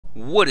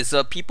What is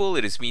up, people?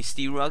 It is me,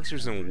 Steve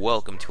Roxers, and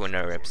welcome to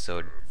another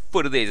episode.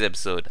 For today's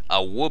episode, I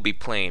will be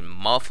playing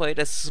Malphite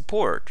as a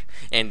support,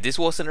 and this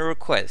wasn't a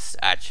request,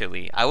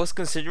 actually. I was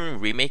considering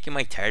remaking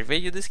my tired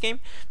video of this game,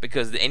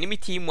 because the enemy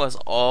team was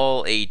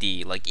all AD,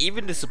 like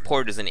even the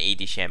support is an AD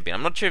champion.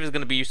 I'm not sure if it's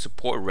going to be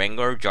support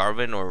Rengar,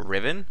 Jarvan, or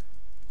Riven,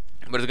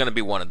 but it's going to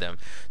be one of them.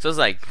 So I was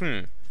like,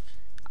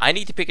 I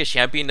need to pick a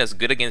champion that's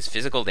good against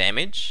physical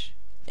damage,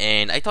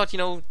 and I thought,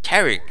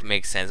 Taric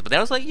makes sense, but then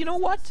I was like, you know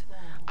what?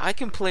 I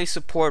can play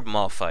support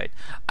Malphite.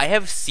 I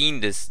have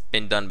seen this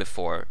been done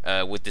before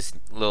with this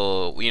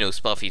little,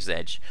 spell thief's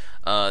edge.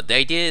 The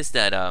idea is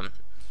that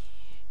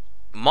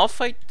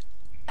Malphite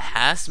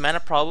has mana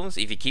problems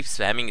if he keeps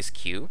spamming his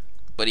Q.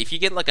 But if you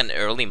get like an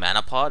early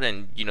mana pod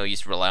and you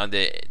just rely on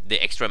the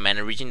extra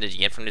mana regen that you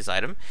get from this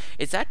item,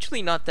 it's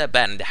actually not that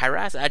bad. And the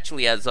harass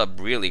actually adds up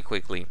really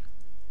quickly,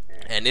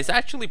 and it's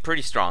actually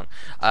pretty strong.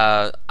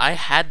 I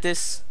had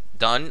this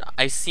done.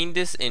 I've seen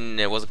this in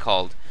what's it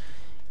called?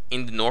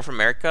 In the North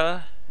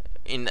America,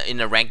 in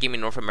a ranked game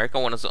in North America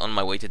when I was on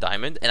my way to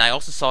Diamond, and I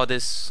also saw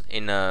this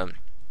in a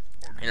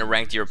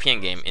ranked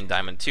European game in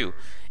Diamond 2,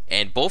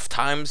 and both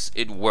times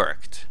it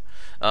worked.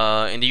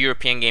 In the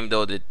European game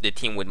though, the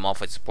team with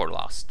Malphite support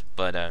lost,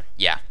 but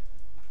yeah,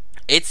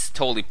 it's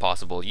totally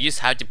possible. You just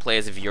have to play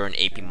as if you're an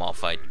AP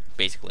Malphite,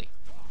 basically.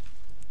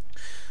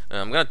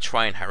 I'm gonna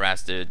try and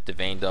harass the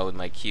Vayne though with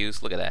my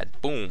Qs. Look at that,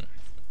 boom,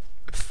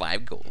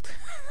 5 gold.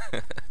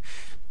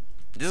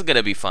 This is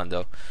gonna be fun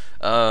though.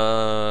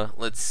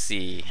 Let's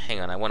see. Hang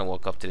on, I want to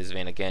walk up to this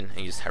Vayne again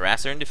and just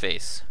harass her in the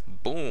face.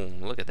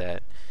 Boom! Look at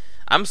that.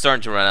 I'm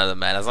starting to run out of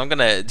mana, so I'm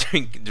gonna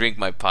drink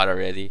my pot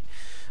already.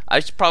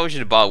 I probably should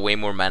have bought way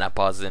more mana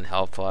pots than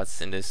health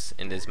pots in this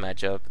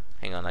matchup.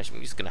 Hang on, I'm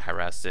just gonna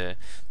harass the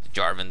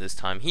Jarvan this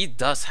time. He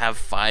does have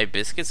 5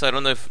 biscuits, so I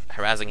don't know if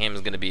harassing him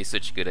is gonna be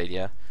such a good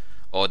idea.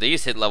 Oh, they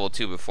just hit level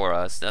 2 before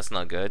us. That's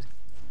not good.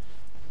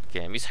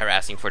 Okay, I'm just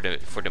harassing for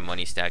the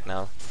money stack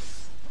now.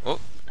 Oh.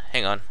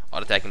 Hang on,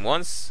 auto attacking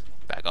once,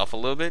 back off a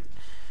little bit.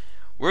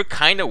 We're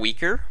kind of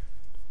weaker.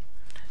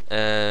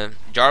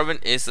 Jarvan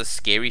is a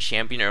scary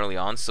champion early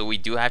on, so we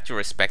do have to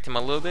respect him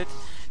a little bit.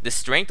 The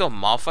strength of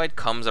Malphite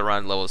comes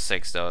around level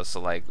 6 though,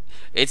 so like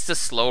it's the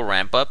slow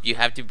ramp up. You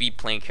have to be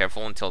playing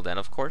careful until then,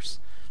 of course.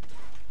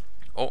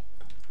 Oh,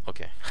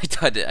 okay.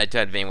 I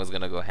thought Vayne was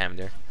gonna go ham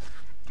there,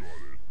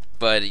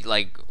 but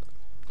like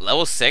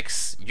level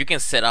 6, you can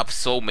set up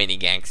so many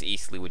ganks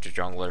easily with your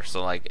jungler,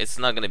 so like it's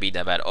not gonna be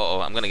that bad.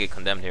 Oh, I'm gonna get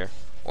condemned here,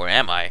 or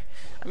am I?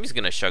 I'm just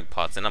gonna shug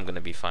pots and I'm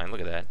gonna be fine.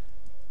 Look at that.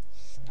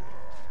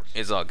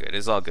 It's all good.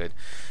 It's all good.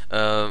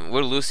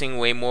 We're losing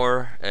way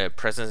more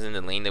presence in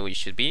the lane than we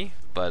should be,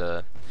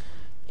 but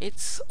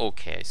it's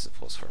okay, I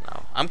suppose, for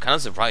now. I'm kind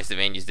of surprised the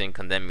Vayne just didn't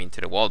condemn me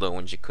into the wall though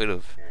when she could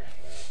have.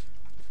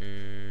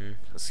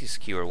 Let's just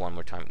skewer one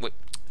more time. Wait,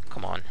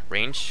 come on,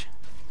 range.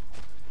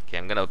 Okay,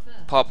 I'm gonna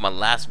pop my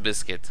last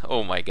biscuit.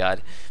 Oh my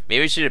god.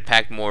 Maybe I should have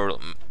packed more.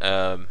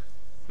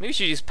 Maybe I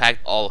should just packed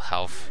all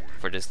health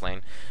for this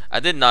lane. I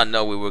did not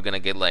know we were gonna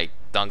get like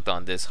dunked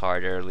on this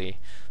hard early,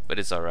 but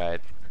it's alright.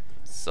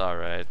 It's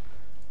alright.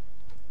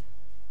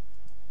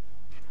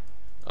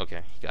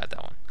 Okay, got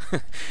that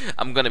one.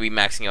 I'm gonna be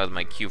maxing out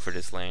my Q for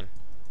this lane.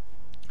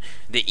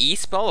 The E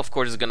spell, of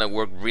course, is gonna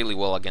work really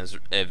well against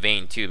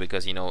Vayne too,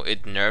 because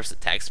it nerfs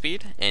attack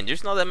speed, and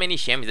there's not that many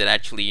champions that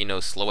actually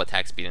slow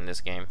attack speed in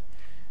this game.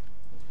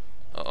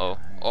 Oh,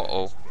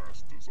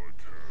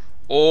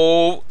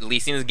 Lee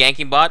Sin is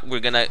ganking bot. We're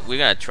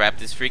gonna trap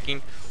this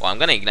freaking. Oh, I'm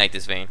gonna ignite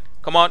this Vayne.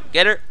 Come on,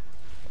 get her.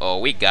 Oh,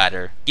 we got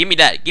her. Give me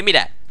that. Give me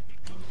that.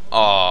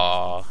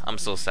 Oh, I'm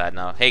so sad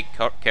now. Hey,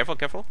 careful,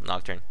 careful.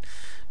 Nocturne.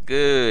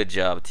 Good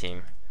job,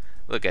 team.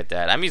 Look at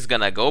that. I'm just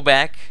gonna go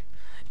back.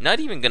 Not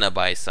even gonna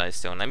buy Side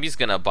Stone. I'm just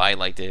gonna buy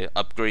like the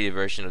upgraded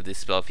version of this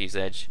Spell Thief's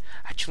Edge.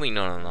 Actually,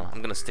 no.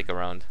 I'm gonna stick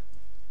around.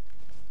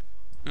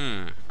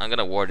 I'm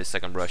gonna ward the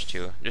second brush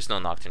too. There's no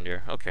Nocturne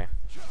there. Okay.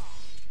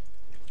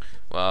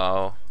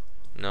 Wow.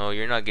 No,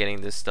 you're not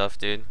getting this stuff,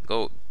 dude.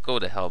 Go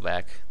the hell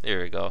back.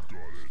 There we go.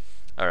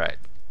 Alright.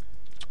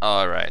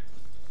 Alright.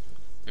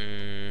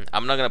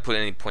 I'm not gonna put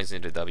any points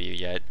into W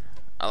yet.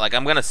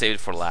 I'm gonna save it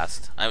for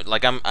last.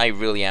 I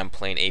really am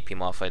playing AP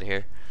Malphite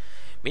here.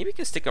 Maybe I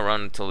can stick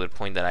around until the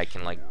point that I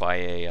can like buy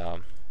a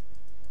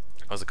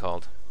what's it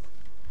called?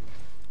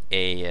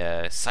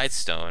 A Side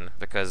Stone,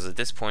 because at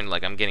this point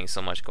like I'm getting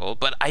so much gold,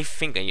 but I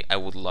think I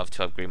would love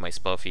to upgrade my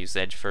Spell Thief's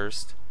Edge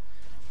first.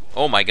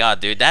 Oh my god,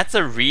 dude, that's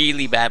a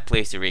really bad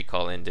place to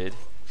recall in, dude.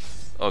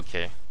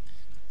 Okay,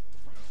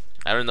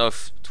 I don't know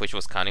if Twitch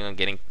was counting on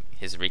getting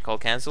his recall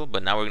cancelled,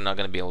 but now we're not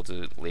gonna be able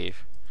to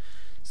leave.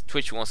 So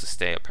Twitch wants to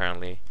stay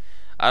apparently.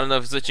 I don't know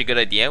if it's such a good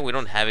idea. We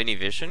don't have any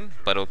vision,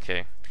 but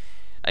okay.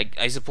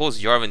 I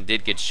suppose Jarvan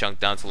did get shunked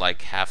down to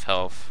like half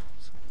health.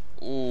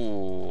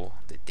 Ooh,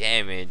 the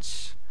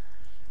damage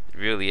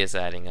really is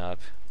adding up.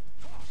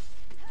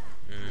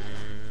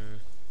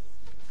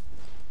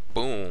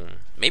 Boom.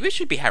 Maybe I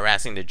should be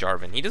harassing the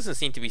Jarvan. He doesn't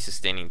seem to be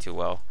sustaining too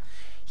well.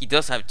 He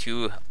does have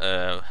 2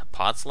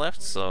 pots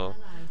left, so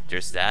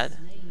there's that.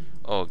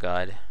 Oh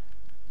god.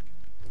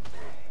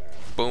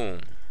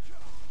 Boom.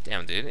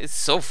 Damn, dude, it's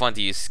so fun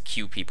to use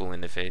Q people in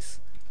the face.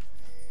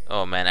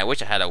 Oh man, I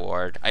wish I had a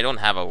ward. I don't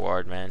have a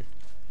ward, man.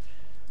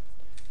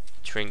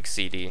 Trink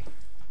CD.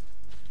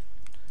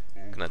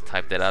 Gonna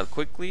type that out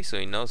quickly so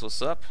he knows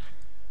what's up.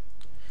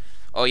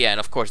 Oh yeah, and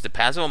of course the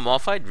passive on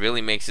Malphite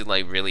really makes it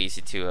like really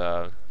easy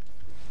to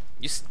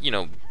just, you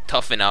know,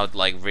 toughen out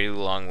like really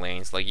long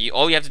lanes. Like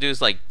all you have to do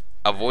is like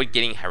avoid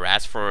getting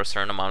harassed for a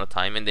certain amount of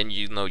time, and then,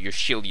 you know, your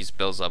shield just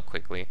builds up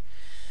quickly.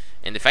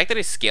 And the fact that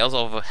it scales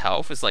off of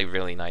health is like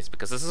really nice,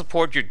 because as a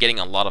support you're getting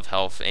a lot of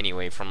health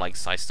anyway from like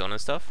Side Stone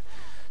and stuff.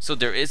 So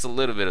there is a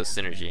little bit of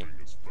synergy.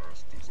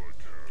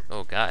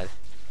 Oh god.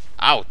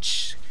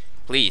 Ouch.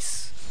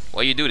 Please.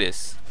 Why you do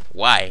this?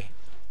 Why?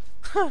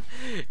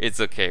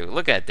 It's okay.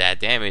 Look at that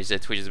damage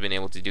that Twitch has been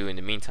able to do in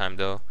the meantime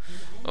though.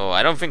 Oh,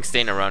 I don't think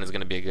staying around is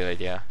gonna be a good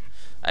idea.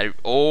 I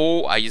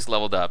just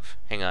leveled up.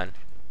 Hang on.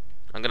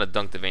 I'm gonna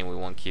dunk the vein with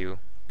 1Q.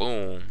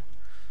 Boom.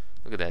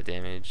 Look at that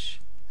damage.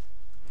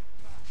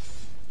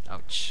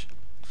 Ouch.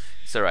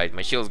 It's alright,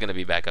 my shield's gonna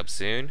be back up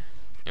soon,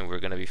 and we're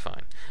gonna be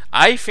fine.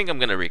 I think I'm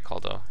gonna recall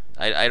though.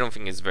 I don't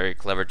think it's very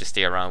clever to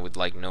stay around with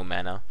like no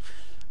mana.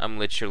 I'm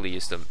literally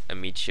just a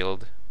meat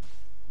shield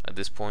at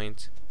this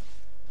point.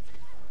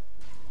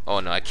 Oh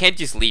no, I can't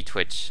just lead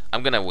Twitch.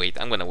 I'm gonna wait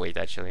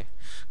actually.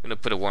 I'm gonna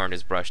put a war on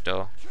his brush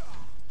though.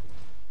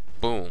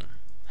 Boom.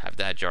 Have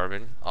that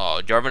Jarvan. Oh,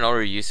 Jarvan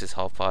already used his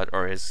health pot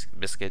or his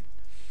biscuit.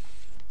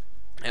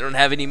 I don't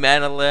have any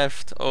mana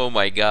left. Oh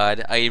my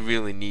god, I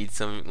really need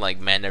some like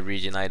mana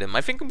regen item.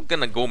 I think I'm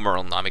gonna go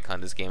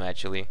Merlnomic this game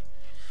actually.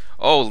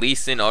 Oh, Lee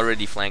Sin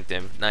already flanked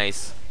him.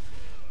 Nice.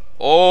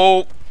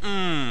 Oh,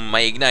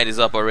 my ignite is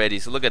up already,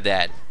 so look at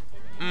that.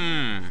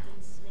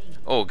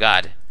 Oh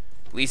god.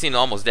 Lee Sin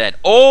almost dead.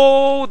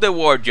 Oh, the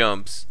ward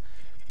jumps.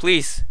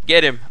 Please,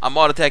 get him. I'm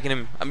auto-attacking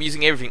him. I'm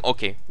using everything.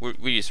 Okay, we're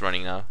just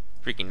running now.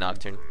 Freaking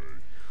Nocturne.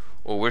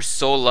 Oh, we're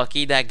so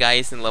lucky that guy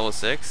is in level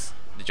 6.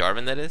 The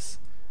Jarvan, that is.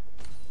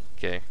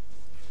 Okay.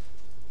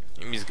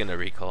 I'm just gonna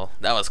recall.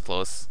 That was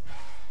close.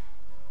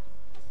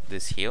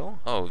 This heal?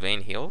 Oh,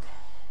 Vayne healed?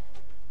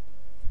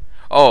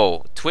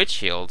 Oh, Twitch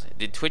healed.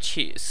 Did Twitch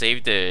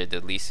save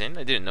the Lee Sin?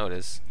 I didn't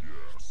notice.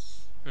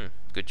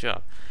 Good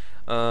job.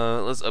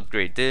 Let's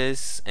upgrade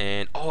this,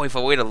 and oh, if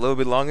I wait a little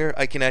bit longer,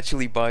 I can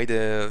actually buy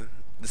the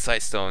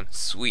Side Stone.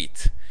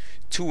 Sweet.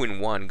 2 in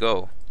 1.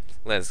 Go.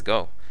 Let's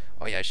go.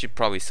 Oh yeah, I should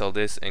probably sell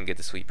this and get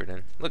the sweeper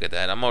then. Look at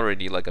that. I'm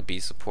already like a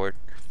beast support.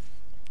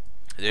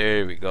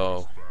 There we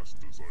go.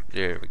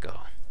 There we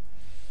go.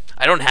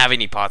 I don't have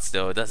any pots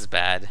though. That's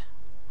bad.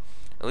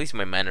 At least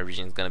my mana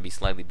regen is gonna be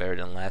slightly better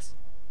than last.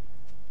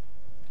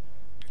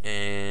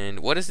 And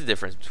what is the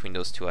difference between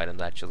those two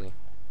items actually?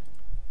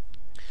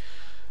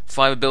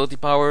 5 ability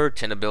power,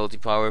 10 ability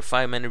power,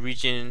 5 mana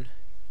regen,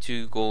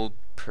 2 gold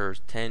per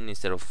 10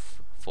 instead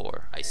of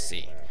 4. I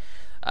see.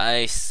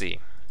 I see.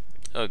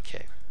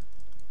 Okay.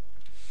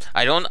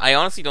 I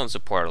honestly don't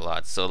support a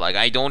lot, so like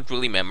I don't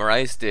really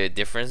memorize the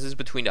differences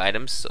between the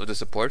items of the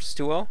supports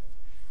too well.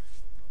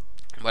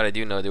 But I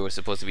do know there was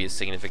supposed to be a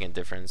significant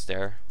difference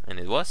there, and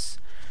it was.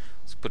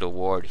 Let's put a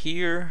ward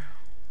here.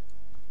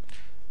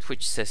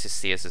 Twitch says his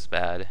CS is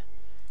bad.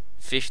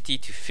 50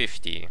 to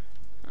 50.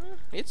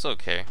 It's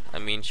okay. I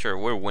mean, sure,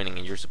 we're winning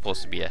and you're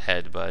supposed to be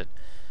ahead, but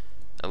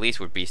at least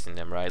we're beasting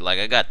them, right? Like,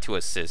 I got 2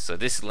 assists, so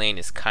this lane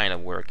is kind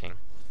of working.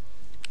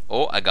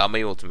 Oh, I got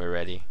my ultimate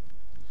ready.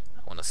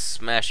 I want to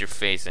smash your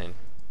face in.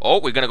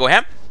 Oh, we're gonna go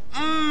ham?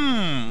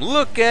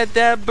 Look at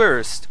that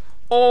burst.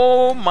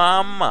 Oh,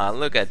 mama,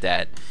 look at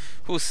that.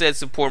 Who said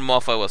support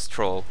Malphite was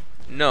troll?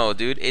 No,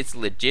 dude, it's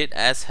legit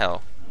as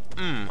hell.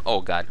 Oh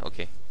god,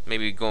 okay.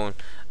 Maybe going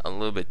a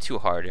little bit too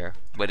hard there,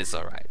 but it's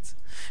alright.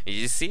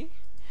 You see?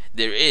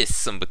 There is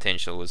some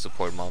potential with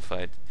support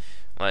Malphite.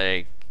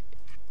 Like,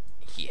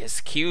 his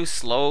Q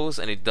slows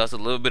and it does a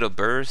little bit of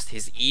burst.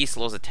 His E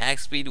slows attack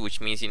speed, which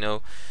means, you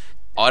know,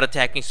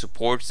 auto-attacking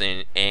supports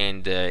and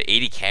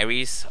AD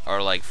carries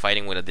are like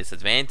fighting with a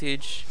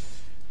disadvantage.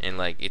 And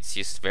like, it's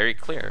just very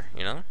clear,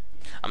 you know?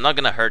 I'm not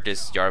gonna hurt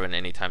this Jarvan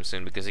anytime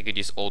soon because he could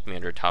just ult me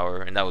under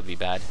tower and that would be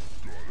bad.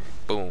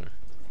 Boom.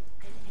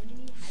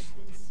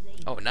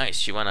 Oh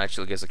nice, Shyvana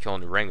actually gets a kill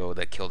on the Rengo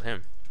that killed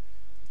him.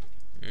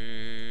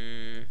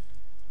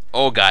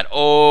 Oh god,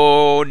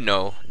 oh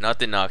no, not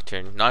the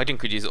Nocturne. Nocturne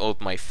could just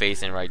ult my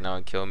face in right now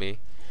and kill me.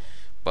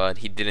 But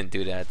he didn't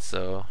do that,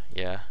 so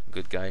yeah,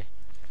 good guy.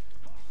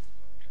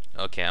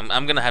 Okay,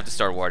 I'm gonna have to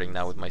start warding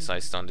now with my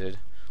Side Stone, dude.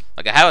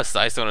 Like, I have a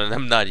Side Stone and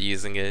I'm not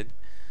using it.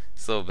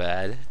 So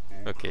bad.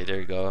 Okay, there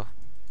you go.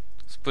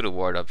 Let's put a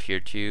ward up here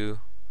too.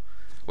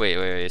 Wait,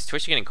 is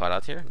Twitch getting caught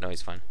out here? No,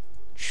 he's fine.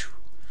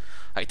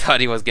 I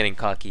thought he was getting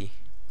cocky,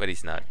 but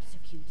he's not.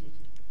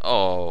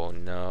 Oh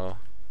no.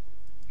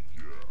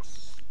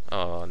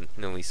 Oh,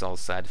 Newly's all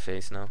sad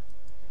face now.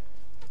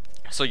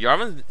 So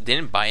Jarvan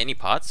didn't buy any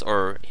pots,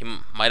 or he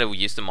might have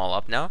used them all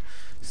up now.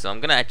 So I'm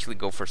gonna actually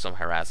go for some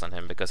harass on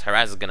him because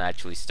harass is gonna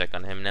actually stick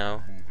on him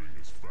now.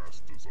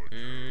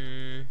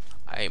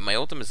 My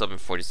ultimate is up in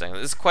 40 seconds.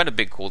 This is quite a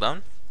big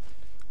cooldown,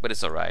 but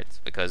it's alright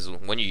because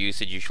when you use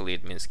it, usually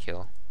it means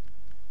kill.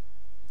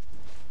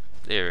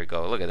 There we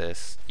go. Look at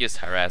this. Just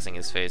harassing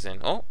his face in.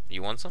 Oh,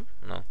 you want some?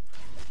 No,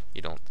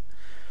 you don't.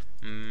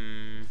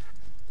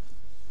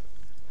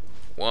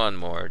 One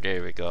more.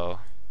 There we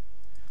go.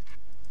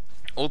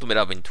 Ultimate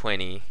up in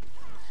 20.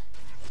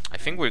 I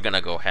think we're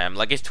gonna go ham.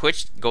 Like, if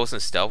Twitch goes in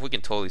stealth, we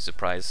can totally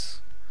surprise.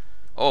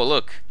 Oh,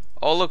 look.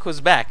 Oh, look who's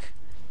back.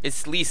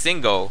 It's Lee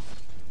Singo.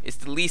 It's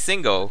the Lee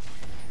Singo.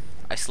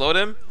 I slowed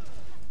him.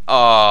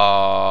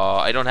 Oh,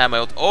 I don't have my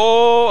ult.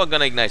 Oh, I'm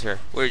gonna ignite her.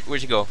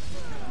 Where'd she go?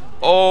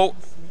 Oh.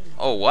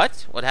 Oh,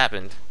 what? What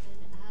happened?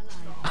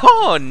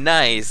 Oh,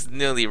 nice.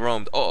 Nearly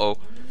roamed. Uh-oh.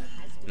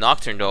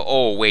 Nocturne, though.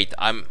 Oh, wait.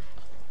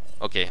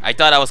 Okay, I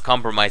thought I was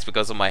compromised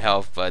because of my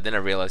health, but then I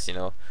realized, you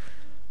know,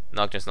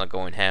 Nocturne's not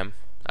going ham.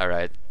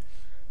 Alright.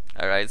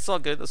 Alright, it's all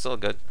good. It's all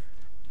good.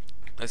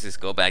 Let's just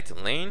go back to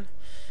the lane.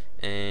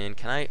 And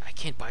can I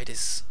can't buy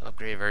this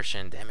upgrade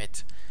version, damn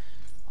it.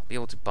 I'll be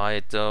able to buy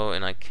it though,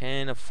 and I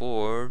can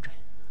afford,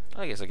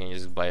 I guess I can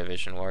just buy a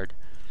Vision Ward.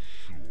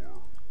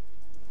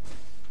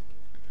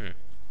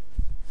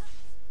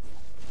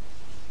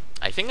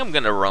 I think I'm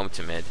gonna roam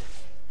to mid.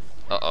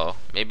 Uh-oh,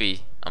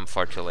 maybe I'm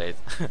far too late.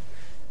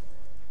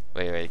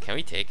 Wait, can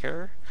we take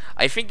her?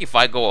 I think if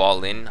I go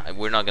all in,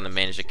 we're not gonna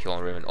manage to kill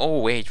Riven. Oh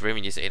wait,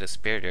 Riven just ate a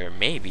spear there.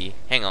 Maybe.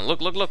 Hang on,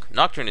 look.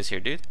 Nocturne is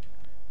here, dude.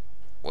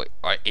 Wait,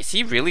 is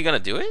he really gonna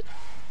do it?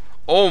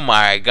 Oh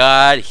my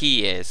god,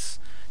 he is.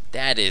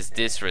 That is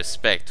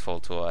disrespectful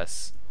to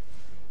us.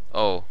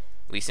 Oh,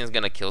 Lee Sin's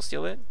gonna kill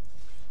steal it?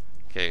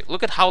 Okay,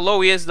 look at how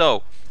low he is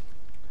though.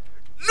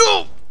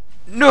 No!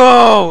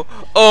 No!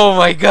 Oh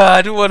my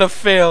god, what a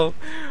fail.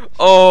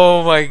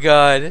 Oh my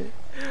god.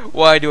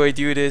 Why do I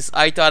do this?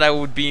 I thought I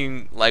would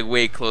be like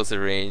way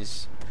closer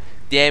range.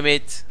 Damn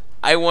it.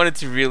 I wanted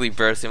to really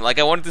burst him. Like,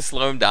 I wanted to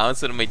slow him down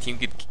so that my team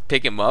could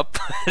pick him up.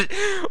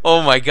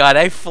 Oh my god,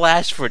 I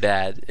flashed for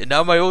that. And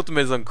now my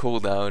ultimate is on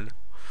cooldown.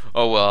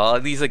 Oh well,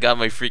 at least I got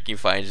my freaking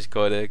Finest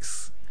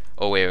Codex.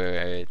 Oh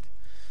wait.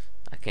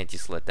 I can't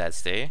just let that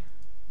stay.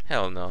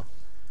 Hell no.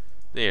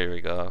 There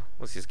we go.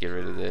 Let's just get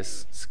rid of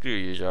this. Screw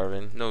you,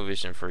 Jarvan. No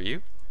vision for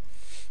you.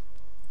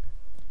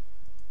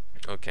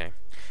 Okay.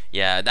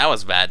 Yeah, that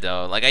was bad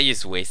though. Like, I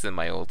just wasted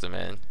my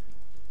ultimate.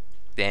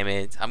 Damn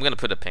it. I'm gonna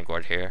put a pink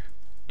ward here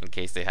in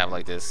case they have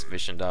like this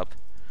visioned up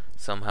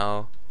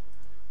somehow.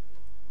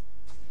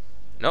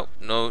 Nope,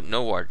 no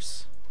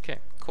wards. Okay,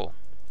 cool.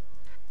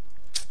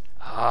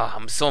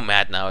 I'm so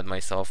mad now at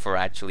myself for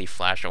actually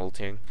flash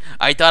ulting.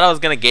 I thought I was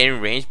gonna get in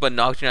range, but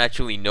Nocturne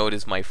actually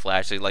noticed my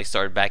flash. So he like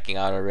started backing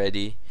out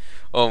already.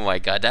 Oh my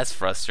god, that's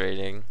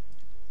frustrating.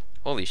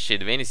 Holy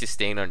shit, Vayne is just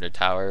staying under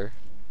tower.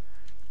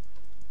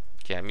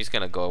 Okay, I'm just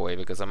gonna go away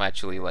because I'm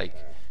actually like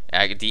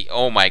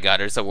oh my god,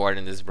 there's a ward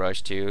in this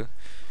brush too.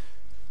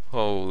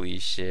 Holy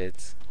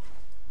shit.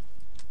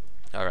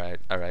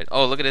 Alright.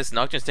 Oh, look at this.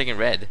 Nocturne's taking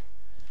red.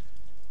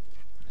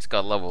 It's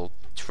got level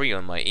 3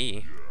 on my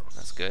E.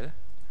 That's good.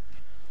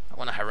 I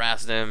want to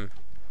harass them.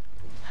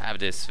 Have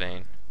this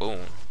Vayne.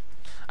 Boom.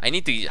 I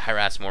need to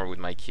harass more with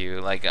my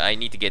Q. Like, I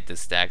need to get the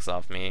stacks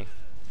off me.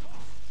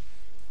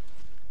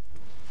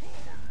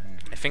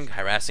 I think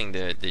harassing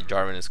the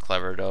Jarvan is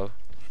clever though.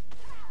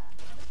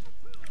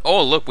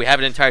 Oh look, we have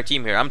an entire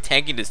team here. I'm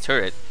tanking this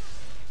turret.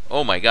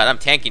 Oh my god, I'm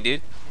tanking,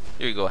 dude.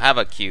 Here you go. Have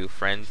a Q,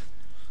 friend.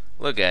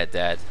 Look at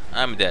that.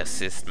 I'm the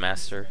assist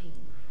master.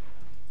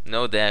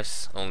 No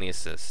deaths, only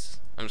assists.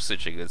 I'm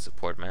such a good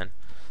support, man.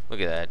 Look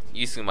at that.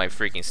 Using my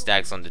freaking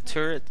stacks on the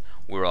turret,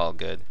 we're all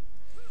good.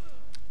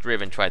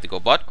 Driven tried to go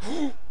bot.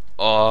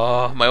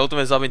 Oh, my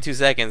ultimate is up in 2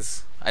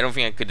 seconds. I don't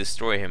think I could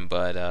destroy him,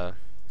 but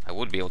I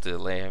would be able to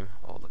delay him.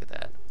 Oh, look at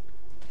that.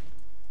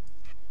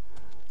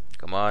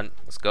 Come on,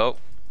 let's go.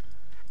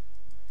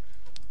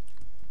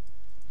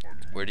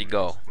 Where'd he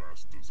go?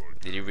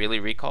 Did he really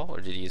recall,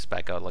 or did he just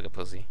back out like a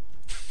pussy?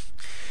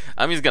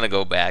 I'm just gonna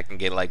go back and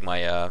get like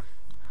my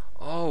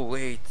oh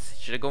wait,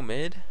 should I go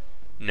mid?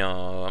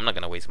 No, I'm not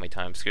gonna waste my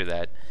time. Screw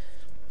that.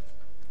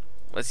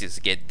 Let's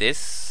just get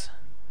this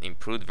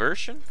improved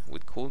version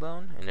with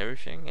cooldown and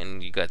everything,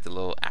 and you got the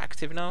little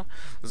active now.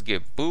 Let's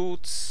get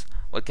boots.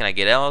 What can I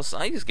get else?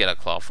 I just get a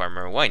claw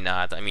farmer. Why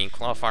not? I mean,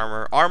 claw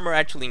farmer armor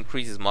actually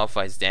increases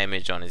Malphite's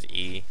damage on his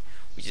E,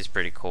 which is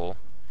pretty cool.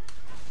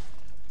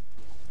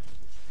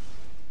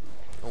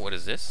 Oh, what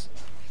is this?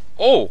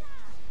 Oh!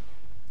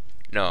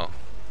 No.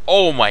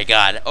 Oh my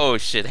god. Oh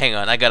shit. Hang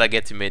on. I gotta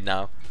get to mid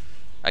now.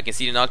 I can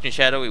see the Nocturne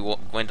Shadow. He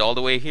went all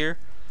the way here.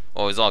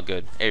 Oh, it's all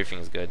good. Everything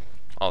is good.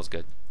 All's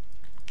good.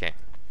 Okay.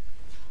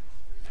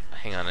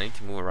 Hang on. I need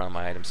to move around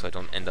my items so I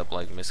don't end up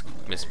like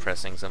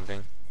mispressing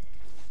something.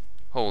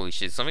 Holy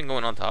shit. Something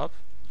going on top?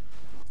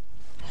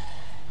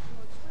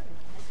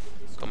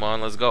 Come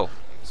on. Let's go.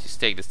 Let's just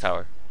take this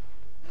tower.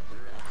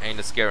 I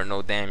ain't scared of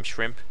no damn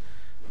shrimp.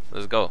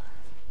 Let's go.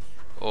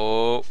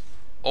 Oh,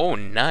 oh,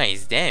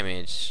 nice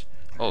damage.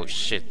 Oh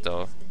shit,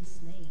 though.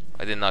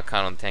 I did not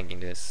count on tanking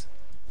this.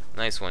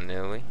 Nice one,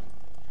 Lily.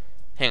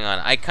 Hang on,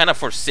 I kind of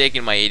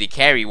forsaken my AD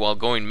carry while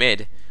going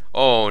mid.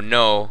 Oh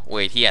no,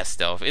 wait, he has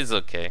stealth. It's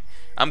okay.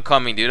 I'm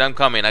coming, dude. I'm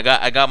coming. I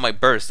got my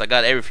burst. I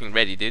got everything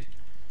ready, dude.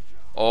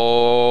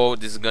 Oh,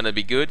 this is gonna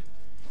be good.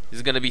 This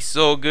is gonna be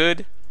so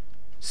good.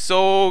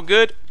 So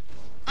good.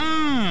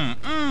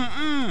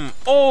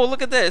 Oh,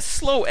 look at this.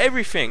 Slow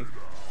everything.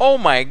 Oh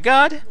my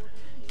god.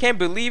 Can't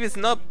believe it's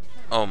not.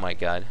 Oh my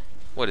god.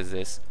 What is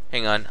this?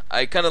 Hang on.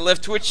 I kind of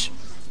left Twitch.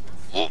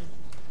 Oh.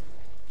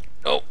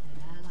 Oh.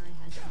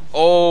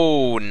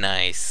 Oh,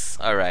 nice.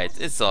 Alright.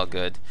 It's all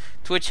good.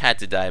 Twitch had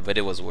to die, but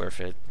it was worth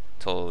it.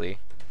 Totally.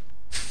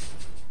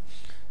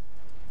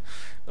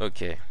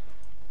 Okay.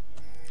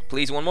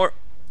 Please, one more.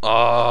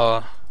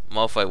 Oh.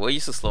 Malphite, what are you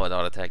so slow at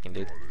auto attacking,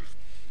 dude?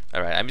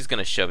 Alright, I'm just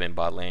gonna shove in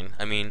bot lane.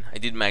 I mean, I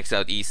did max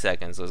out E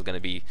seconds, so it's gonna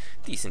be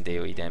decent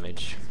AoE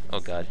damage. Oh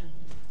god.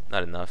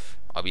 Not enough,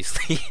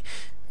 obviously.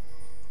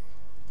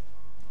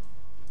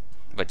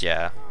 But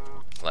yeah.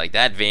 Like,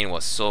 that Vayne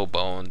was so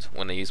boned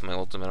when I used my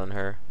ultimate on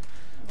her.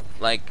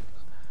 Like,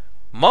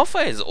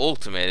 Malphite's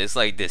ultimate is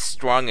like the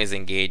strongest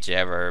engage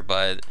ever,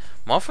 but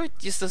Malphite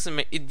just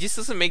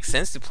doesn't make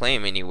sense to play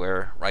him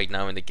anywhere right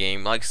now in the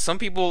game. Like, some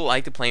people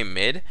like to play him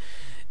mid.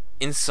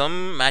 In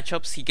some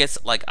matchups, he gets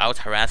like out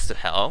harassed to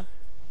hell,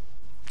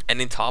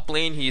 and in top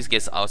lane, he just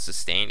gets out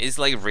sustained. It's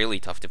like really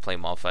tough to play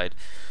Malphite.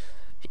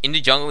 In the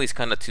jungle, he's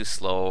kind of too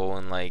slow,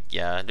 and like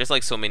yeah, there's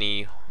like so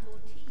many.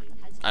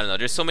 I don't know.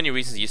 There's so many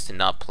reasons used to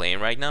not play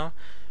him right now.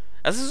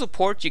 As a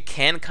support, you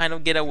can kind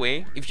of get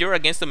away. If you're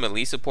against a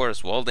melee support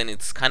as well, then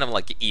it's kind of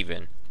like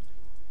even.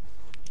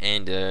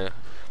 And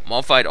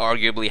Malphite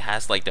arguably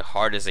has like the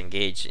hardest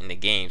engage in the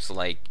game, so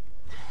like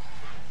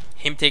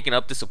him taking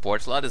up the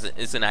support slot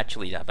isn't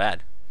actually that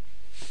bad.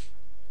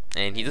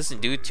 And he doesn't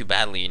do it too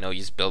badly, you know,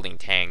 he's building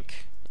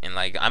tank. And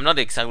like, I'm not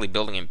exactly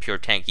building him pure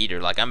tank either.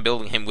 Like, I'm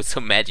building him with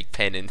some magic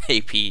pen and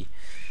AP.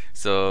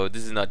 So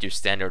this is not your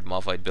standard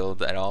Malphite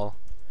build at all.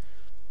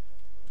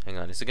 Hang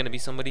on, is there gonna be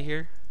somebody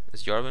here?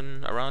 Is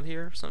Jarvan around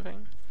here or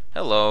something?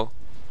 Hello.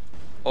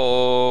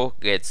 Oh,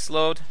 get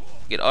slowed.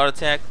 Get auto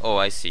attack. Oh,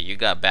 I see. You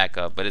got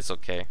backup, but it's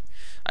okay.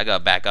 I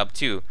got backup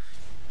too.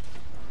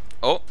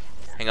 Oh,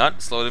 hang on.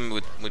 Slow him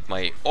with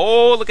my.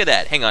 Oh, look at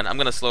that. Hang on. I'm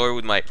gonna slow her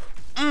with my.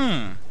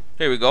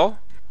 Here we go.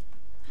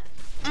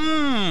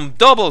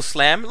 Double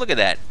slam. Look at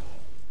that.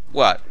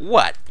 What?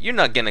 What? You're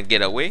not gonna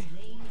get away.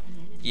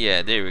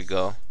 Yeah, there we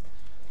go.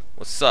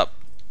 What's up?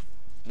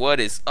 What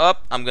is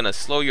up? I'm gonna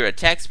slow your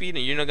attack speed,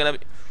 and you're not gonna.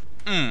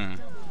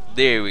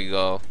 There we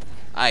go.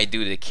 I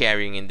do the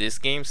carrying in this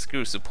game.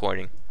 Screw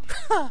supporting.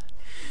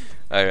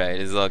 Alright,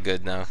 it's all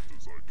good now.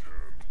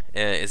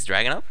 Is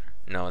Dragon up?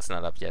 No, it's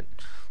not up yet.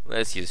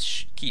 Let's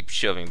just keep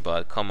shoving,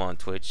 bud. Come on,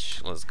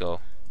 Twitch. Let's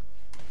go.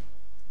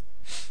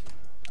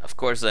 Of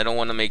course, I don't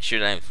want to make sure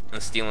that I'm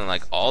stealing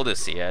like all the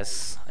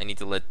CS. I need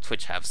to let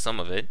Twitch have some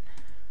of it.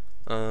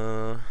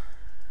 Hang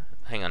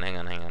on.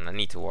 I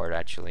need to ward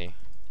actually.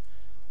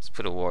 Let's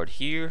put a ward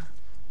here.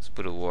 Let's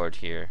put a ward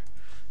here.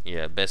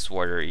 Yeah, best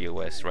warder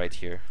EOS right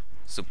here.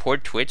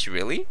 Support Twitch,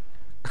 really?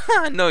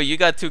 No, you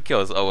got 2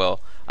 kills. Oh well.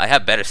 I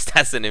have better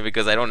stats than him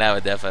because I don't have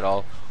a def at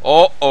all.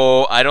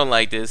 Oh, I don't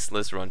like this.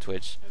 Let's run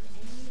Twitch.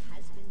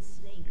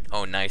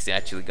 Oh, nice. They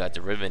actually got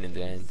the ribbon in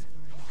the end.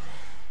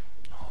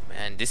 Oh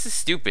man, this is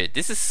stupid.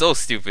 This is so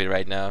stupid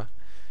right now.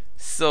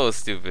 So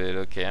stupid.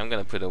 Okay, I'm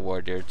gonna put a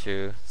ward there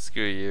too.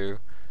 Screw you.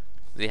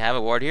 They have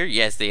a ward here?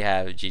 Yes, they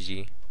have.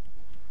 GG.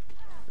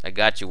 I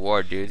got you,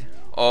 ward, dude.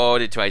 Oh,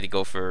 they tried to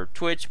go for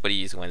Twitch, but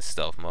he just went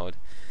stealth mode.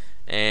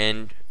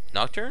 And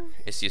Nocturne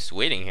is just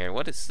waiting here.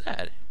 What is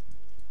that?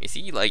 Is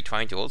he like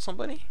trying to hold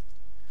somebody?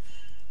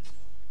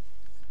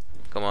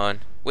 Come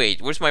on.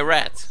 Wait, where's my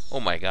rat? Oh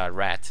my god,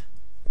 rat.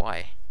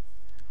 Why?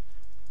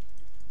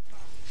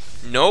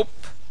 Nope.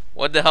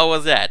 What the hell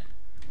was that?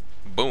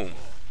 Boom.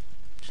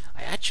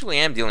 I actually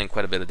am dealing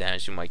quite a bit of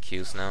damage with my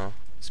Qs now.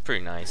 It's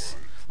pretty nice.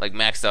 Like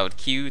maxed out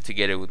Q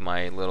together with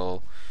my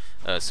little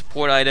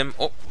support item.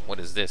 Oh, what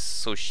is this?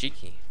 So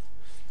cheeky.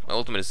 My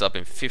ultimate is up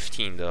in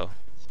 15 though.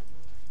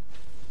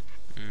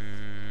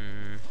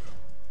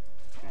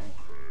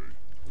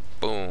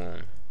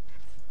 Boom.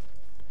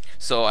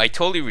 So I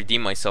totally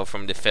redeemed myself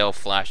from the fail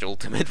flash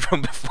ultimate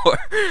from before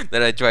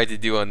that I tried to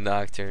do on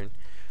Nocturne.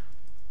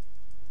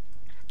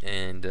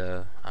 And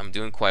I'm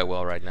doing quite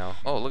well right now.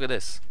 Oh, look at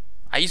this.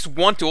 I just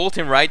want to ult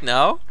him right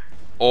now.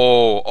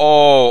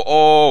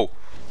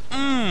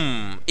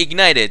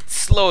 Ignited.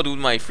 Slowed with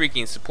my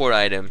freaking support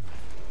item.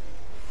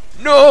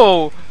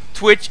 No!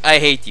 Twitch, I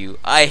hate you.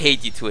 I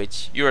hate you,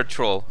 Twitch. You're a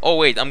troll. Oh,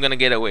 wait, I'm gonna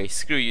get away.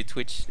 Screw you,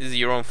 Twitch. This is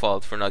your own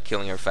fault for not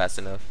killing her fast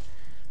enough.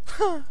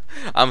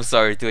 I'm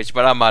sorry, Twitch,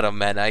 but I'm out of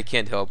mana. I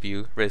can't help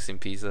you. Rest in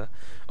peace.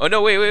 Oh,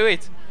 no,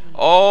 wait.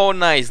 Oh,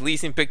 nice. Lee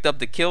Sin picked up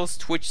the kills.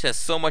 Twitch has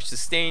so much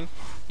sustain.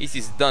 He's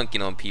just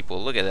dunking on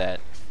people. Look at that.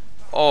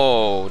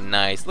 Oh,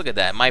 nice. Look at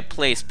that. My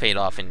plays paid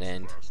off in the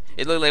end.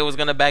 It looked like it was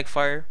gonna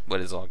backfire,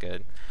 but it's all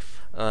good.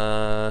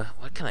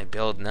 What can I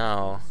build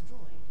now?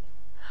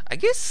 I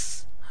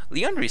guess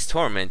Leandri's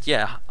Torment.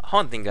 Yeah,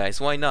 Haunting,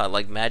 guys. Why not?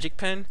 Like Magic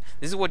Pen?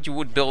 This is what you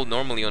would build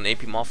normally on AP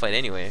Malphite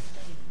anyway.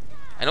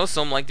 I know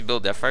some like to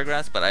build Deathfire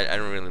Grass, but I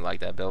don't really like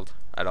that build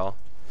at all.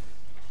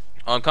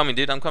 Oh, I'm coming,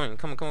 dude. I'm coming.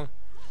 Come on.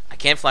 I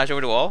can't flash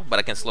over the wall, but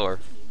I can slow her.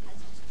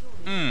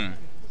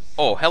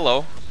 Oh,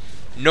 hello.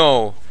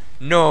 No,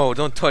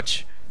 don't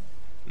touch.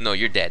 No,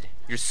 you're dead.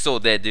 You're so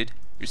dead, dude.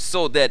 You're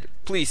so dead.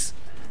 Please.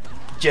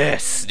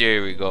 Yes,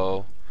 there we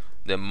go.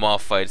 The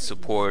Malphite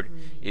support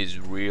is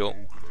real.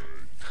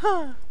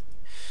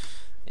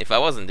 If I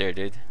wasn't there,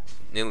 dude,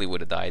 Nilly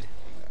would have died.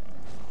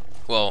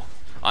 Well,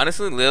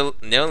 honestly,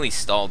 Nilly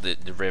stalled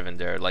the Riven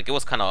there. Like, it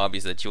was kind of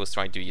obvious that she was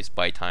trying to use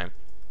buy time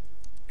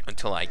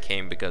until I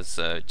came, because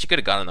she could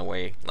have gotten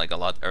away like a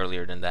lot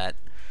earlier than that.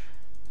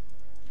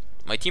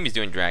 My team is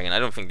doing dragon. I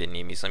don't think they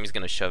need me, so I'm just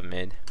gonna shove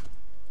mid.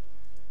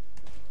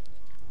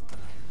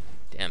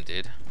 Damn,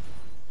 dude.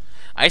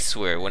 I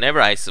swear,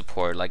 whenever I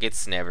support, like,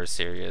 it's never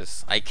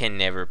serious. I can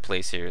never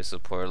play serious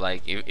support.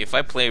 Like, if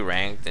I play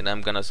ranked and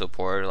I'm gonna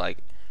support, like,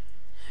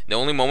 the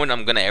only moment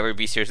I'm gonna ever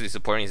be seriously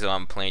supporting is if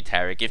I'm playing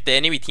Taric. If the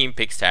enemy team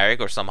picks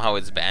Taric or somehow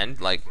it's banned,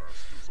 like,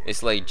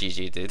 it's like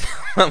GG, dude.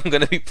 I'm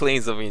gonna be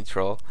playing something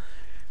troll.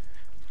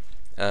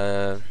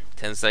 10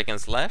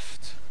 seconds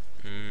left.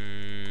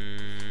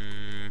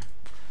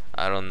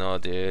 I don't know,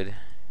 dude.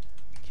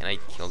 Can I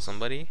kill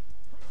somebody?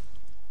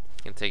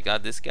 Can I take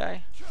out this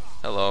guy?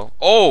 Hello.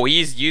 Oh,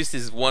 he's used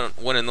his one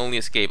and only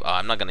escape. Oh,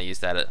 I'm not gonna use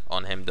that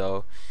on him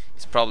though.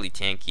 He's probably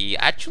tanky.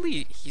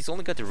 Actually, he's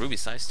only got the Ruby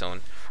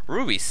Sidestone.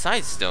 Ruby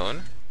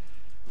Sidestone?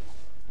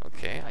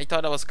 Okay, I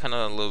thought I was kind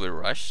of a little bit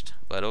rushed,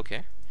 but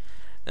okay.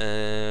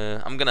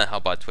 I'm gonna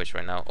help out Twitch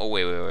right now. Oh,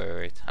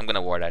 wait. I'm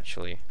gonna ward,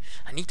 actually.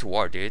 I need to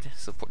ward, dude.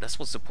 Support. That's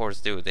what supports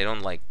do. They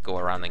don't, like, go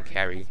around and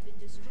carry.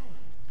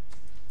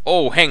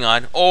 Oh, hang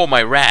on. Oh,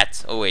 my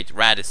rat. Oh, wait.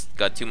 Rat has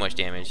got too much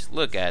damage.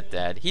 Look at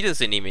that. He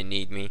doesn't even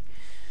need me.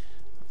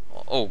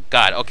 Oh,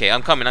 God. Okay,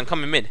 I'm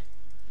coming mid.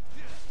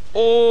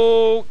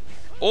 Oh,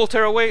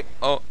 alter away.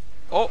 Oh,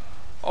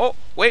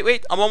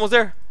 wait. I'm almost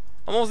there.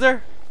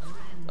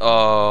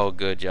 Oh,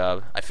 good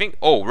job. I think.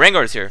 Oh,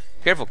 Rengar's here.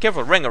 Careful,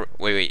 Rengar.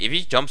 Wait. If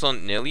he jumps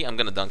on Nilly, I'm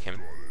gonna dunk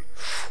him.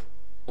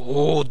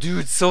 Oh,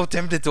 dude, so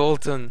tempted to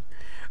ult him.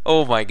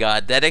 Oh my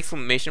god, that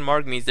exclamation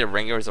mark means that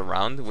Rengar is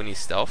around when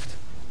he's stealthed.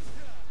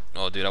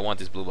 Oh, dude, I want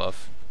this blue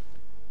buff.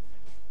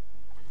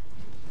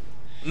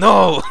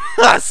 No,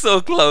 so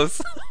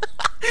close.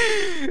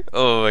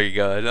 Oh my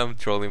god, I'm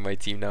trolling my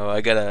team now. I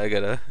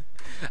gotta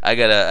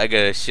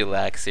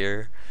chillax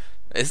here.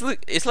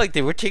 It's like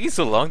they were taking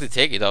so long to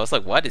take it. I was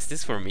like, what is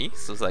this for me?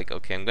 So it's like,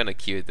 okay, I'm gonna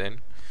queue it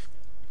then.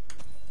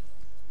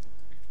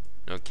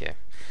 Okay,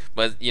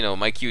 but you know,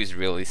 my queue is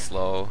really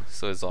slow,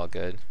 so it's all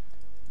good.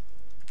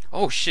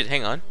 Oh shit,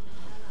 hang on.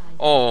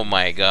 Oh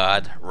my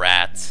god,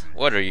 rat.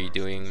 What are you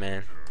doing,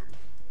 man?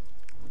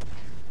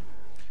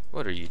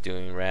 What are you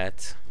doing,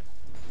 rat?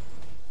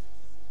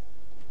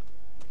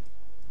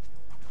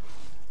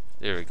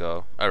 There we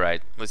go.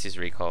 Alright, let's just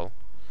recall.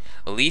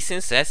 Lee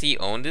Sin says he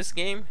owned this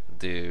game?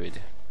 Dude.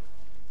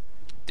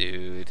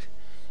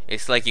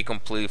 It's like you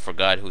completely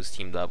forgot who's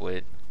teamed up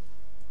with.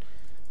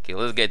 Okay,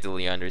 let's get to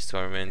Leander's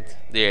Torment.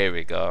 There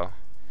we go.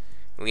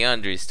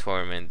 Leander's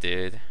Torment,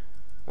 dude.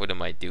 What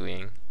am I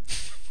doing?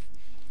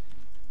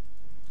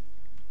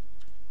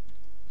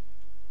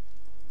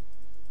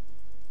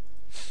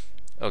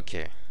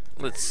 Okay,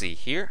 let's see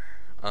here.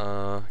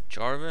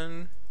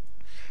 Jarvan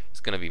is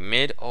gonna be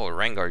mid. Oh,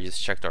 Rengar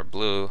just checked our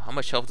blue. How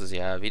much health does he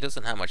have? He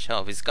doesn't have much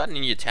health. He's got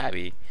Ninja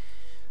Tabby.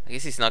 I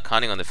guess he's not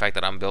counting on the fact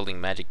that I'm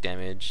building magic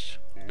damage.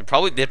 They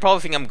probably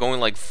think I'm going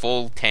like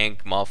full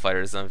tank Malphite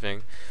or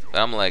something.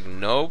 But I'm like,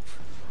 nope.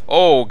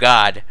 Oh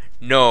god,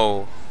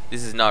 no.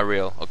 This is not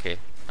real. Okay,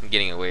 I'm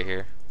getting away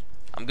here.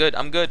 I'm good.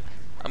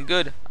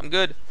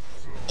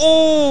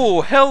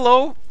 Oh,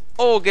 hello.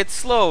 Oh, get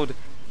slowed.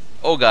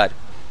 Oh god.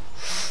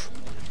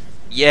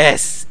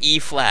 Yes,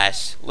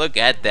 E-Flash. Look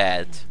at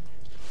that.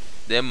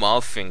 Them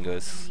Malf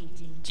fingers.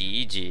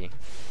 GG.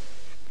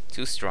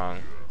 Too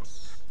strong.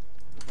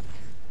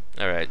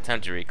 Alright,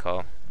 time to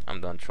recall.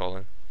 I'm done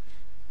trolling.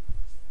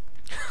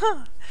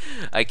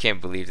 I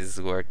can't believe this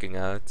is working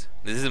out.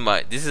 This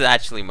is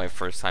actually my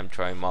first time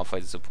trying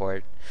Malphite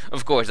support.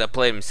 Of course, I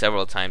played him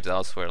several times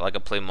elsewhere. Like I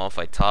played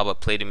Malphite top, I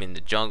played him in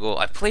the jungle.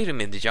 I played him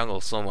in the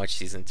jungle so much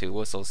season 2. It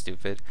was so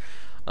stupid.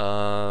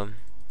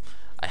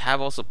 I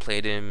have also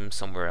played him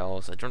somewhere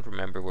else. I don't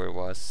remember where it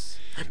was.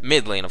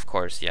 Mid lane, of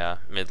course, yeah,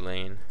 mid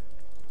lane.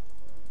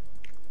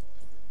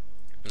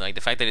 Like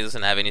the fact that he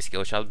doesn't have any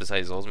skill shots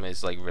besides his ultimate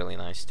is like really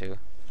nice too.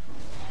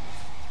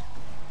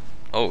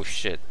 Oh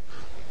shit.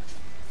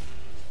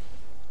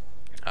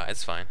 Ah,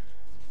 it's fine.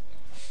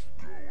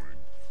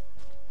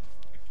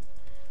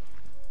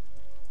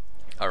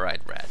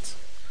 Alright, rat.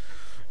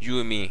 You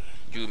and me,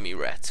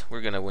 rat. We're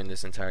gonna win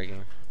this entire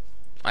game.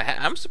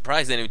 I'm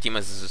surprised the enemy team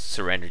has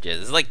surrendered yet.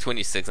 It's like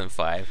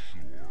 26-5.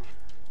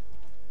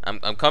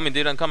 I'm coming,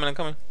 dude. I'm coming.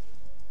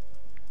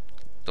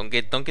 Don't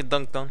get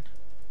dunked on.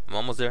 I'm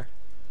almost there.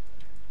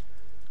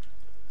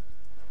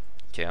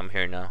 Okay, I'm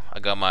here now. I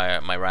got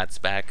my rats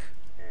back.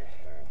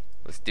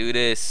 Let's do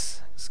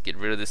this. Let's get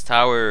rid of this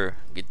tower.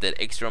 Get that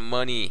extra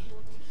money.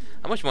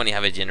 How much money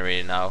have I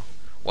generated now?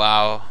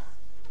 Wow.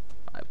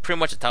 Pretty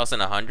much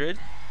 1,100.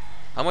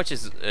 How much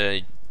is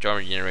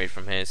Jarvan generate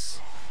from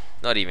his?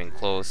 Not even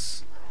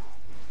close.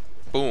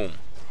 Boom.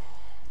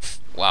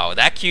 Wow,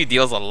 that Q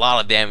deals a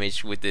lot of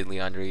damage with the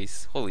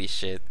Leandres. Holy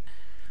shit.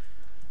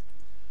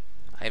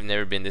 I've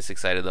never been this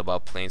excited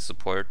about playing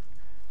support.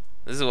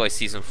 This is why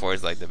Season 4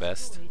 is like the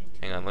best.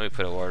 Hang on, let me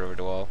put a ward over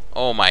the wall.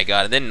 Oh my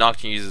god, and then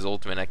Nocturne uses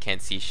ultimate, I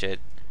can't see shit.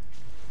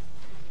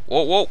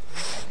 Whoa, whoa.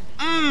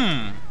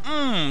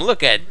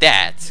 Look at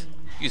that.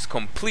 You just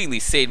completely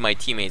saved my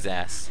teammate's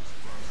ass.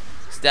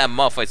 It's that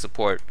Malphite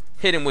support.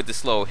 Hit him with the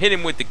slow, hit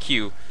him with the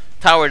Q.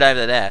 Tower dive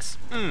that ass.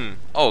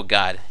 Oh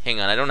god, hang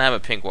on, I don't have a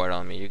pink ward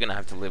on me. You're gonna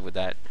have to live with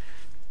that.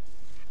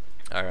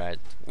 Alright,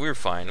 we're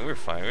fine, we're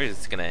fine. We're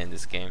just gonna end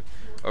this game.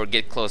 Or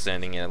get close to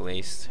ending it at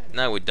least.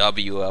 Now with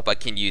W up, I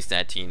can use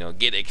that to, you know,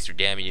 get extra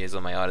damages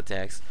on my auto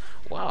attacks.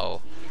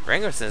 Wow,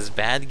 Rengar says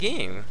bad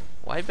game.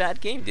 Why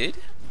bad game, dude?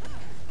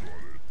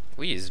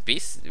 We just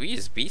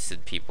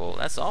beasted people,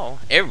 that's all.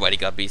 Everybody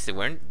got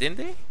beasted, didn't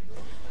they?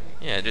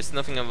 Yeah, there's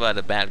nothing about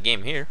a bad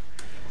game here.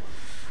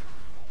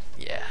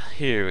 Yeah,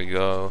 here we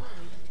go.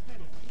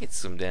 Get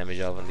some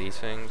damage off on these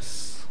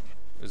things.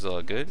 It's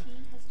all good.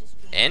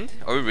 End?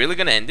 Are we really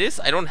gonna end this?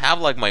 I don't have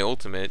like my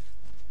ultimate.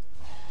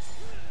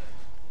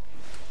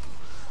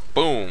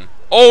 Boom.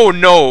 Oh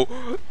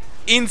no!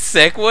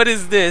 Insect, what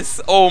is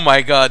this? Oh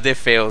my god, they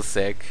fail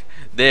sec.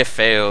 They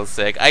fail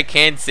sec. I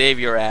can't save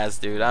your ass,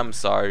 dude. I'm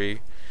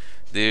sorry.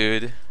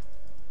 Dude,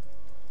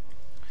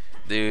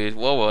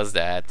 what was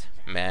that,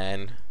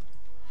 man?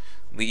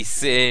 Lee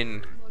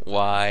Sin,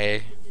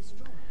 why?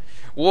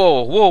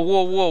 Whoa, whoa,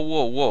 whoa, whoa,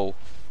 whoa, whoa.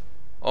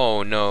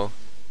 Oh no.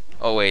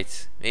 Oh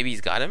wait, maybe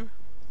he's got him?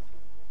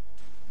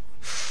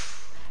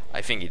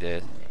 I think he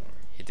did.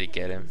 He did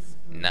get him.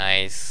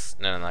 Nice.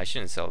 No, I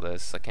shouldn't sell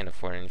this. I can't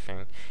afford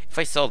anything. If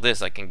I sell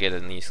this, I can get a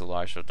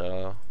Nisolasha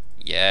though.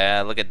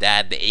 Yeah, look at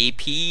that. The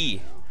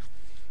AP.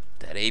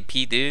 That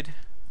AP, dude.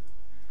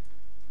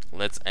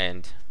 Let's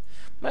end.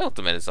 My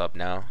ultimate is up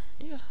now.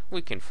 Yeah,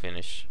 we can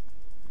finish.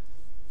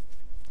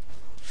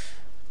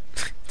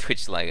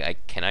 Twitch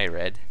like, can I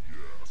read?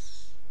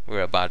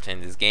 We're about to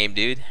end this game,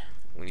 dude.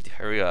 We need to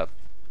hurry up.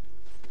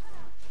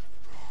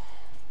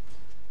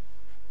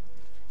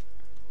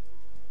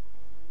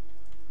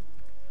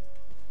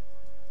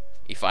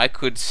 If I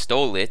could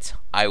stole it,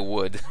 I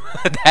would.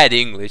 That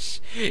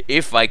English.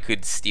 If I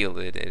could steal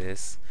it, it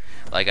is.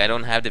 Like, I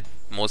don't have the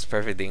most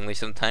perfect English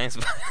sometimes,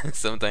 but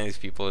sometimes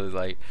people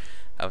like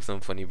have some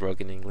funny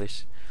broken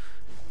English.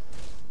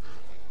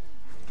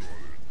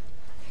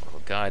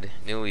 Oh god,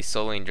 nearly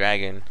soloing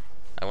dragon.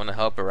 I want to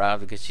help her out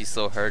because she's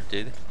so hurt,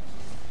 dude.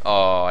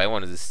 Oh, I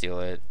wanted to steal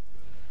it.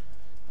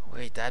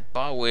 Wait, that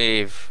bot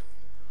wave.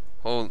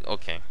 Oh,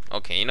 okay.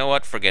 Okay, you know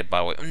what? Forget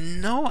bot wave.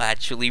 No,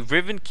 actually,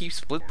 Riven keeps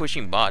split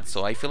pushing bot,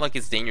 so I feel like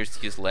it's dangerous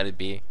to just let it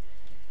be.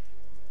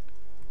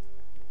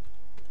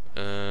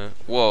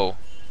 Whoa.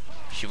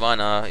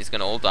 Shyvana is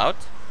gonna ult out?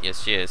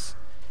 Yes, she is.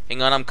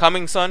 Hang on, I'm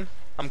coming, son.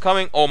 I'm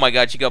coming. Oh my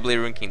god, she got Blade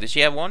Rune King. Does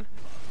she have one?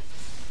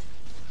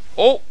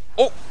 Oh,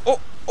 oh, oh,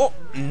 oh.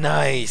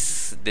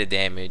 Nice. The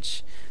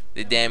damage.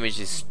 The damage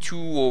is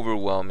too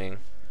overwhelming.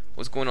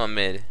 What's going on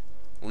mid?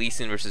 Lee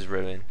Sin versus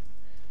Riven.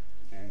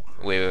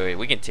 Wait.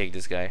 We can take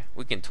this guy.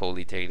 We can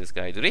totally take this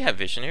guy. Do they have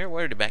vision here?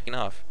 Why are they backing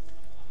off?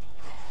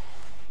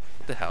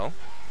 What the hell?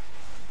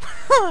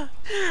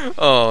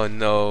 Oh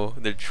no.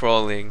 They're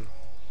trolling.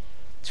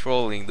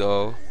 Trolling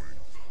though.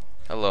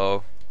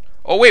 Hello.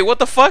 Oh wait, what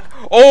the fuck?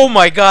 Oh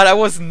my god, I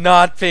was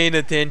not paying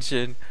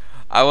attention.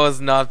 I was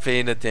not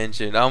paying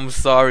attention. I'm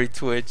sorry,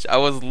 Twitch. I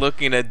was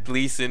looking at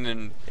Lee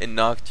Sin and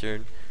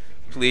Nocturne.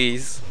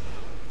 Please.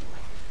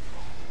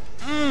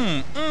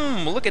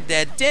 Look at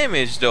that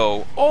damage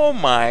though. Oh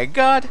my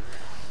god.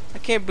 I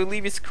can't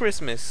believe it's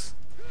Christmas.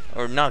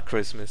 Or not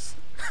Christmas.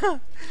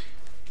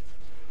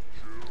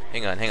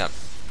 Hang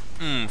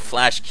on.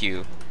 Flash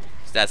Q.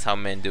 That's how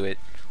men do it.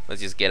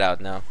 Let's just get out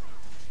now.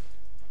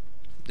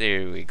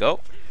 There we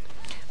go.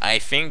 I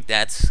think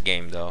that's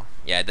game though.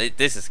 Yeah,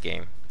 this is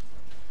game.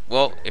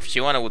 Well, if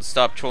Shyvana would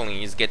stop trolling,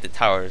 you just get the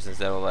towers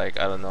instead of like,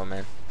 I don't know,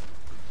 man.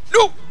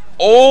 No!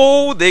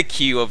 Oh, the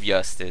Q of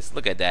justice.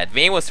 Look at that.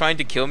 Vayne was trying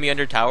to kill me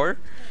under tower,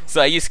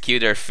 so I just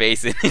Q'd her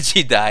face and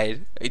she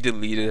died. I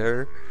deleted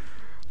her.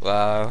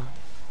 Wow.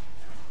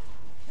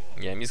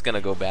 Yeah, I'm just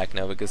gonna go back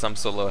now because I'm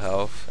so low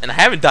health. And I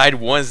haven't died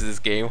once this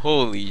game.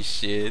 Holy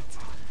shit.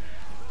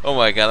 Oh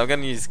my god, I'm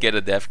gonna just get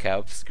a death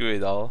cap. Screw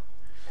it all.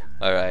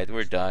 Alright,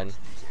 we're done.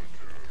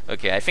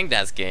 Okay, I think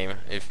that's game.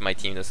 If my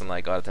team doesn't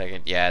like auto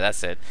attacking, yeah,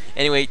 that's it.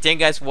 Anyway, thank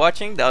you guys for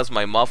watching. That was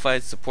my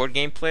Malphite support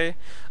gameplay.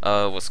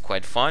 It was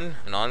quite fun,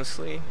 and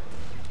honestly,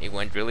 it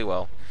went really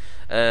well.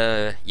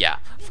 Yeah.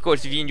 Of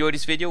course, if you enjoyed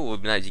this video, it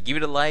would be nice to give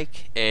it a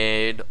like.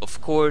 And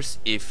of course,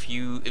 if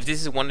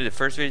this is one of the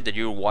first videos that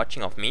you're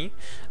watching of me,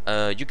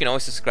 you can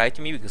always subscribe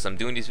to me because I'm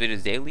doing these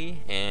videos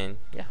daily. And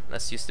yeah,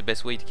 that's just the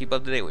best way to keep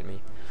up to date with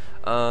me.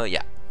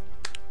 Yeah.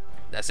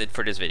 That's it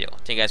for this video.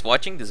 Thank you guys for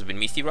watching. This has been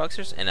me, Steve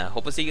Roxers, and I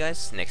hope I'll see you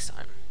guys next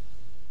time.